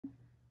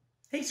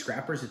Hey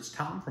Scrappers, it's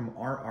Tom from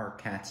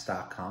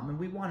rrcats.com, and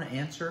we want to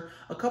answer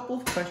a couple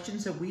of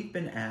questions that we've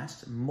been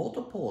asked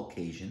multiple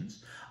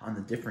occasions on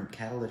the different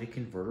catalytic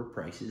converter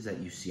prices that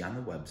you see on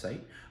the website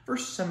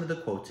versus some of the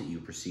quotes that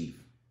you receive.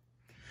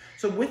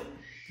 So with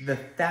the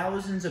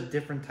thousands of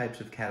different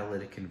types of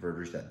catalytic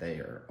converters that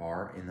there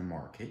are in the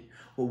market,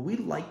 what we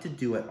like to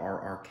do at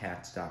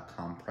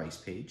rrcats.com price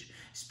page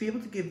is be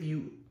able to give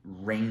you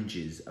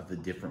ranges of the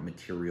different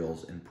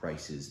materials and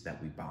prices that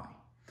we buy.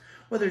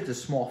 Whether it's a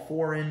small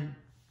foreign,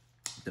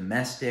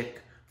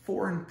 domestic,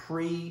 foreign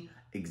pre,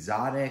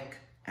 exotic,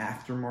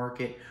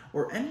 aftermarket,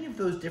 or any of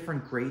those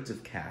different grades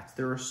of cats,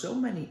 there are so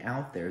many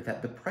out there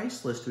that the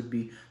price list would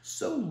be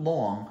so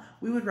long,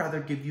 we would rather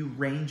give you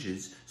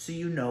ranges so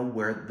you know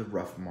where the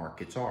rough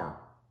markets are.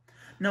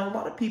 Now, a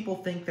lot of people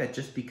think that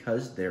just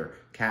because their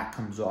cat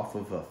comes off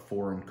of a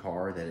foreign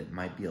car that it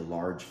might be a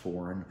large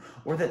foreign,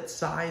 or that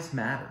size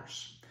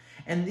matters.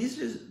 And this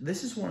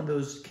is one of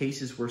those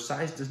cases where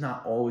size does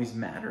not always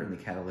matter in the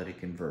catalytic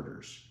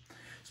converters.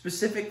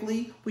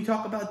 Specifically, we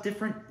talk about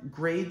different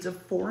grades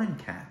of foreign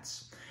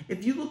cats.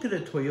 If you look at a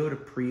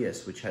Toyota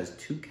Prius, which has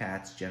two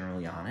cats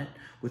generally on it,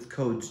 with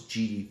codes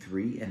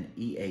GD3 and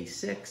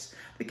EA6,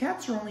 the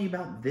cats are only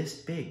about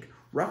this big,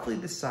 roughly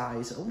the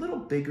size, a little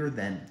bigger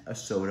than a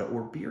soda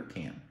or beer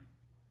can.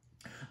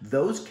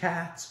 Those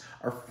cats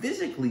are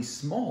physically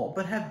small,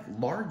 but have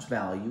large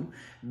value,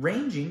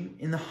 ranging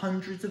in the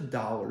hundreds of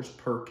dollars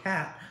per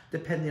cat,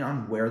 depending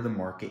on where the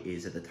market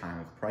is at the time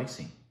of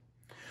pricing.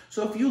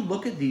 So if you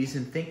look at these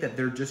and think that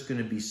they're just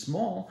going to be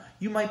small,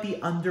 you might be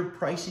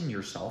underpricing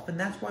yourself, and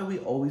that's why we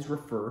always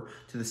refer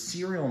to the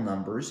serial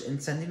numbers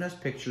and sending us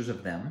pictures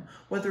of them,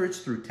 whether it's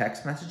through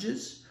text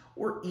messages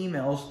or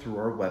emails through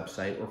our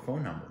website or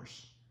phone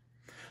numbers.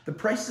 The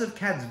prices of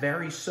cats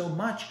vary so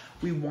much,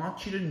 we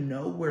want you to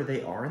know where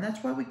they are, and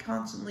that's why we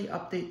constantly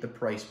update the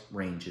price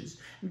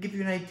ranges and give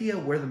you an idea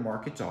where the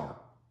markets are.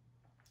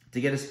 To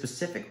get a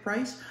specific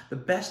price, the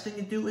best thing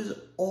to do is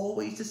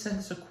always to send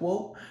us a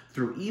quote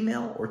through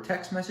email or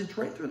text message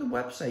right through the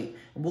website,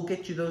 and we'll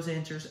get you those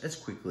answers as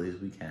quickly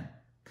as we can.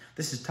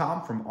 This is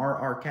Tom from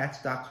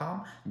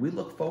rrcats.com, and we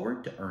look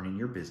forward to earning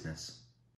your business.